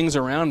many things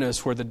around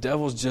us where the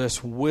devil's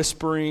just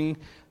whispering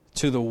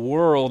to the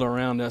world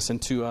around us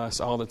and to us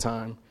all the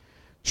time,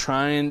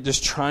 trying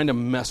to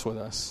mess with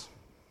us.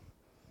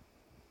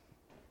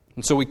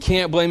 And so we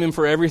can't blame him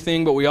for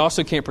everything, but we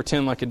also can't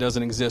pretend like it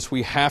doesn't exist.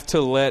 We have to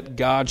let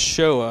God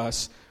show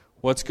us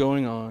what's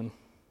going on.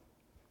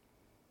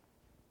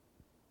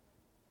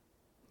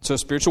 So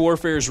spiritual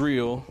warfare is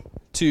real.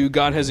 2,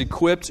 God has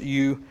equipped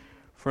you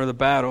for the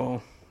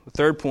battle. The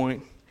third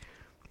point,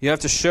 you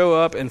have to show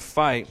up and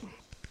fight.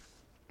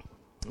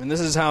 And this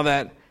is how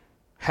that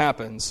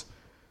happens.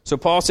 So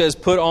Paul says,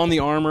 put on the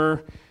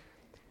armor,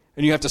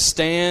 and you have to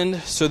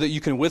stand so that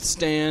you can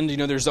withstand. You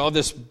know, there's all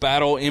this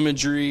battle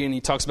imagery, and he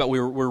talks about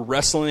we're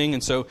wrestling.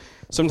 And so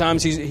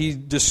sometimes he's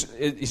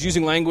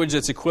using language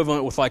that's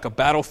equivalent with like a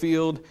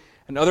battlefield.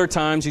 And other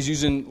times he's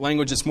using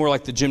language that's more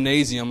like the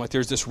gymnasium, like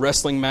there's this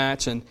wrestling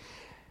match. And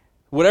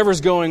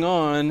whatever's going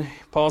on,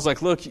 Paul's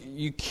like, look,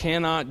 you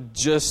cannot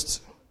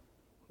just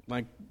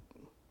like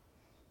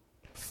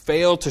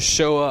fail to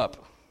show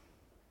up.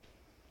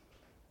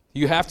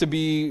 You have to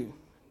be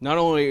not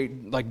only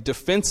like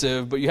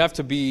defensive, but you have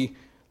to be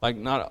like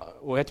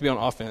you have to be on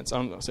offense. I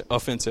don't know, say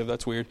offensive,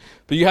 that's weird.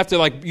 But you have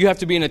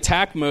to be in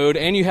attack mode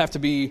and you have to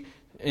be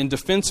in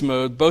defense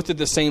mode both at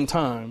the same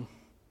time.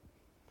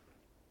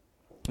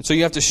 And so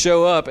you have to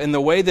show up, and the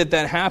way that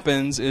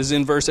happens is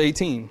in verse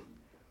 18.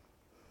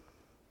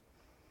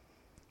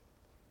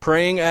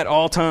 Praying at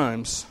all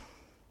times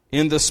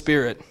in the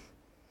Spirit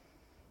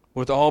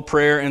with all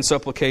prayer and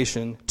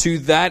supplication. To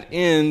that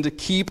end,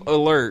 keep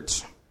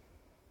alert.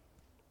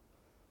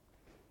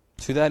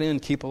 To that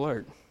end, keep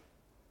alert.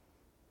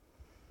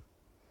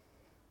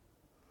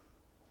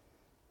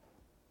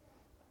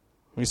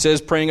 When he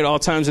says praying at all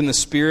times in the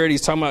Spirit,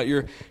 he's talking about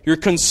you're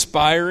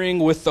conspiring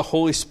with the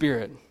Holy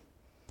Spirit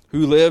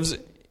who lives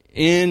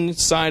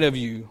inside of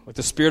you, like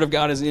the Spirit of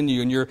God is in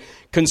you, and you're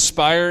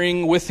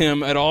conspiring with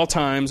him at all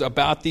times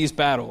about these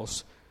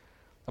battles,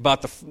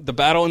 about the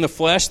battle in the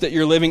flesh that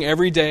you're living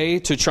every day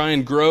to try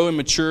and grow and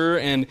mature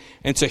and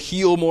to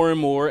heal more and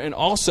more, and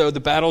also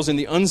the battles in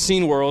the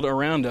unseen world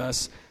around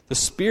us. The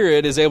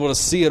Spirit is able to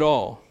see it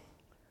all.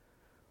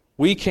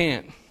 We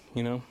can't,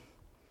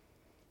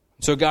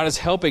 So God is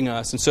helping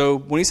us. And so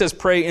when he says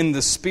pray in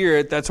the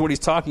Spirit, that's what he's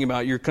talking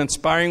about. You're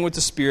conspiring with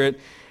the Spirit,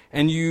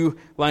 and you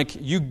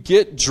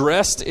get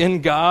dressed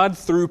in God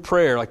through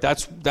prayer. Like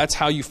that's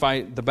how you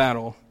fight the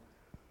battle.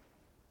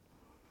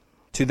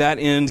 To that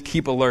end,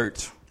 keep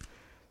alert.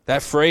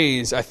 That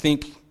phrase, I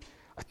think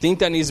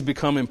that needs to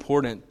become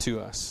important to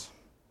us.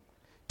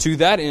 To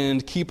that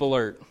end, keep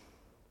alert.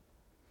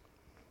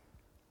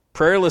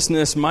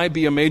 Prayerlessness might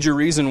be a major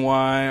reason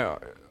why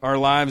our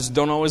lives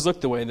don't always look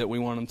the way that we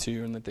want them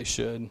to and that they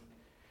should.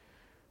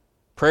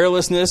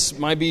 Prayerlessness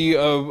might be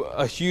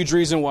a huge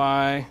reason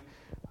why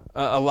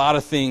a lot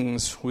of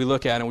things we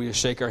look at and we just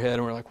shake our head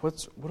and we're like,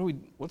 what's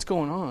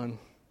going on?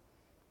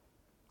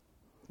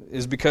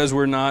 Is because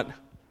we're not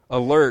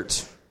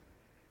alert.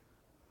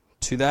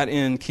 To that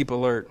end, keep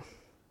alert.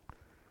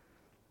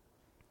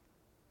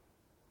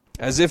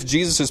 As if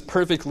Jesus'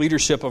 perfect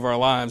leadership of our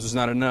lives was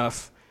not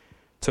enough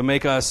to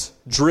make us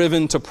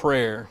driven to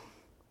prayer.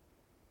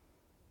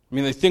 I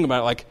mean, they think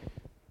about it like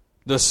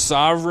the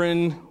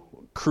sovereign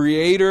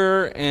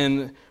creator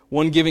and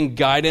one giving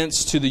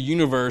guidance to the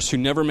universe who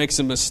never makes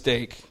a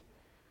mistake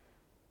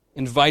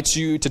invites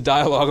you to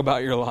dialogue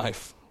about your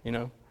life,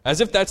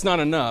 As if that's not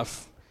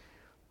enough,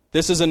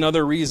 this is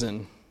another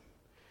reason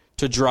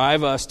to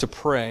drive us to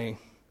pray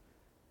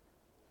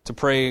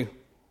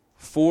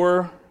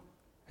for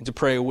and to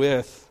pray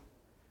with,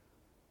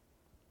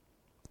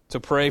 to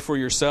pray for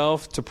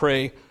yourself, to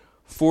pray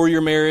for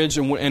your marriage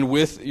and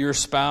with your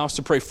spouse,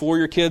 to pray for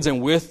your kids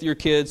and with your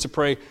kids, to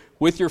pray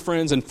with your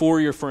friends and for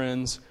your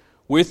friends,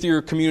 with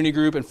your community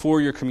group and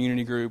for your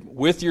community group,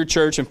 with your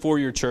church and for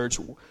your church,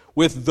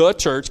 with the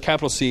church,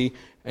 capital C,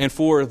 and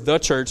for the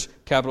church,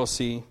 capital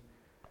C,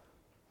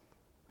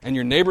 and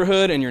your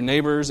neighborhood and your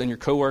neighbors and your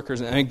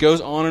coworkers, and it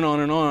goes on and on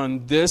and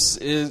on. This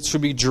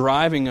should be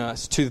driving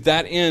us. To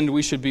that end,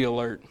 we should be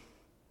alert.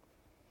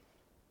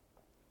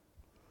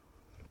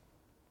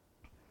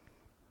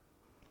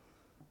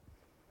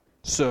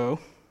 So,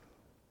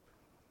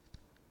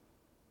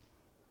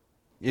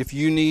 if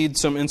you need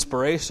some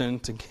inspiration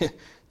to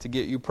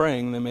get you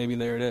praying, then maybe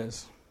there it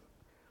is.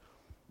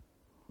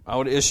 I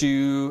would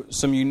issue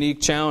some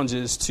unique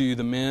challenges to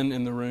the men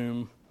in the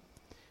room.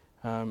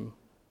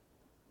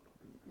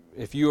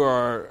 If you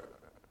are,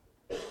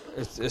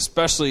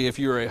 especially if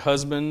you're a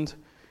husband,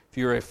 if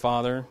you're a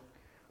father,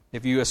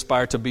 if you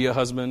aspire to be a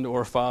husband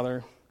or a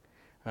father,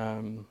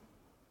 you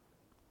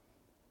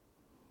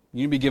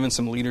need to be given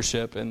some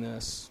leadership in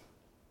this,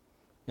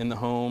 in the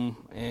home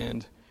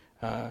and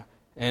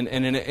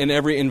in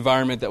every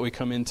environment that we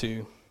come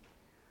into.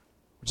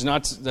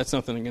 That's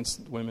nothing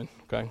against women,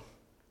 okay?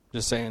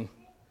 Just saying.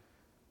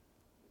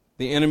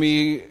 the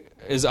enemy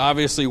is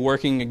obviously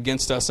working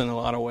against us in a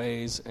lot of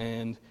ways,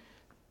 and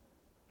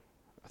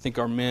I think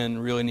our men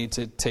really need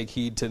to take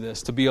heed to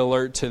this, to be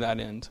alert to that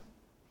end.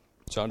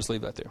 So I'll just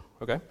leave that there,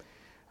 okay?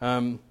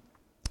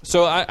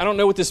 So I don't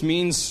know what this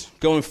means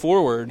going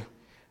forward.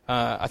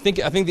 I think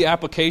the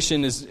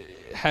application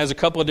has a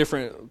couple of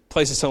different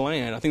places to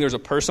land. I think there's a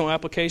personal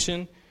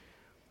application,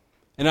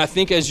 and I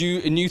think as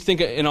you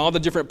think in all the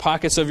different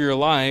pockets of your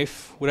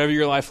life, whatever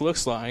your life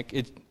looks like,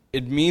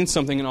 it means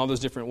something in all those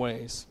different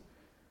ways.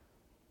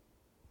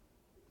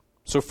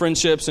 So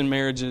friendships and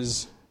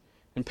marriages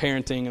and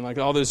parenting and like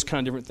all those kind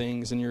of different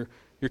things, and your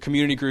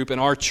community group and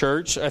our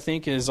church, I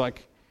think, is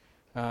like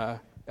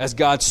as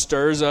God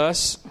stirs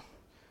us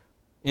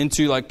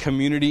into like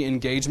community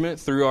engagement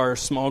through our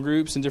small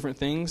groups and different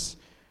things,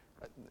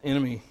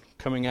 enemy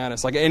coming at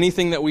us. Like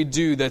anything that we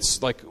do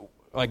that's like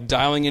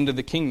dialing into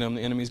the kingdom,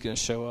 the enemy's going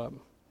to show up.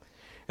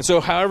 And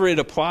so however it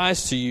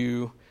applies to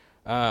you,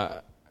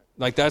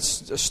 like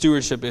that's a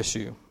stewardship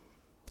issue,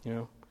 you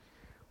know.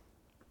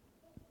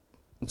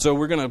 And so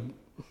we're going to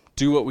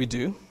do what we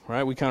do,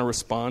 right? We kind of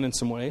respond in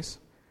some ways.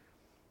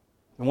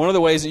 And one of the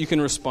ways that you can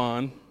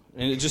respond,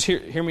 and just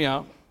hear me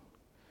out,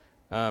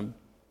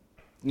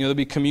 there'll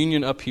be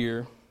communion up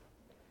here.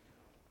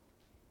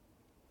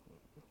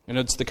 And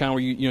it's the kind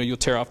where you'll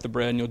tear off the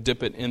bread and you'll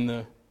dip it in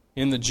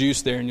the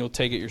juice there and you'll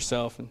take it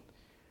yourself. And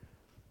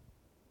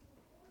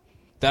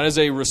that is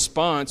a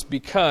response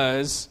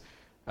because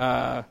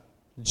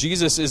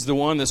Jesus is the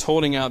one that's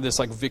holding out this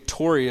like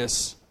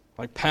victorious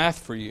like path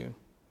for you.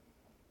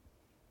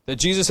 That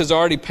Jesus has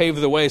already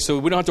paved the way, so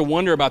we don't have to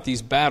wonder about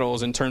these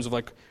battles in terms of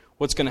like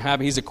what's going to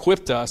happen. He's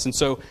equipped us. And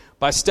so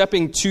by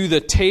stepping to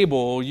the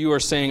table, you are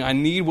saying, I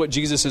need what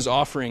Jesus is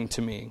offering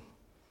to me.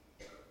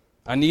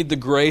 I need the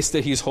grace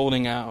that he's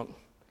holding out.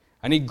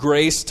 I need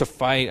grace to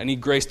fight. I need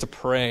grace to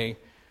pray.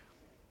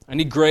 I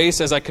need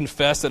grace as I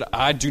confess that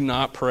I do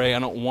not pray. I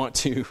don't want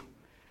to.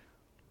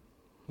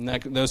 And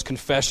those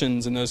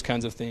confessions and those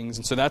kinds of things.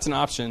 And so that's an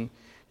option.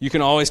 You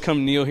can always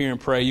come kneel here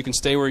and pray. You can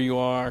stay where you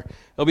are.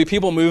 There'll be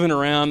people moving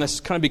around. That's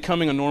kind of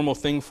becoming a normal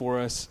thing for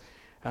us.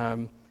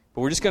 But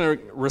we're just going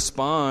to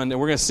respond,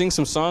 and we're going to sing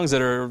some songs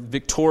that are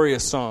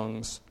victorious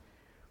songs.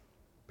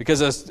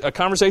 Because a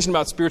conversation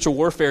about spiritual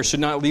warfare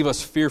should not leave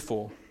us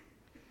fearful.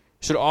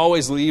 It should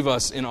always leave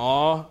us in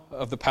awe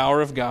of the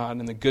power of God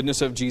and the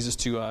goodness of Jesus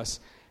to us,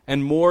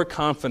 and more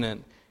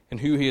confident in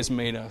who he has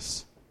made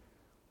us.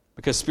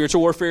 Because spiritual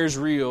warfare is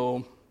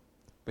real,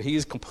 but he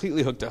has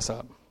completely hooked us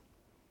up.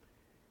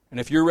 And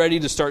if you're ready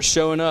to start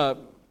showing up,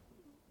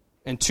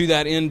 and to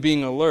that end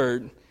being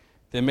alert,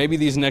 then maybe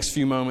these next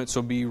few moments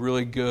will be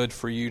really good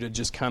for you to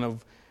just kind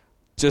of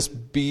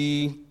just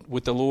be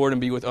with the Lord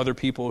and be with other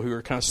people who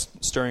are kind of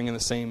stirring in the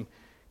same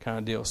kind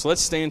of deal. So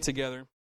let's stand together.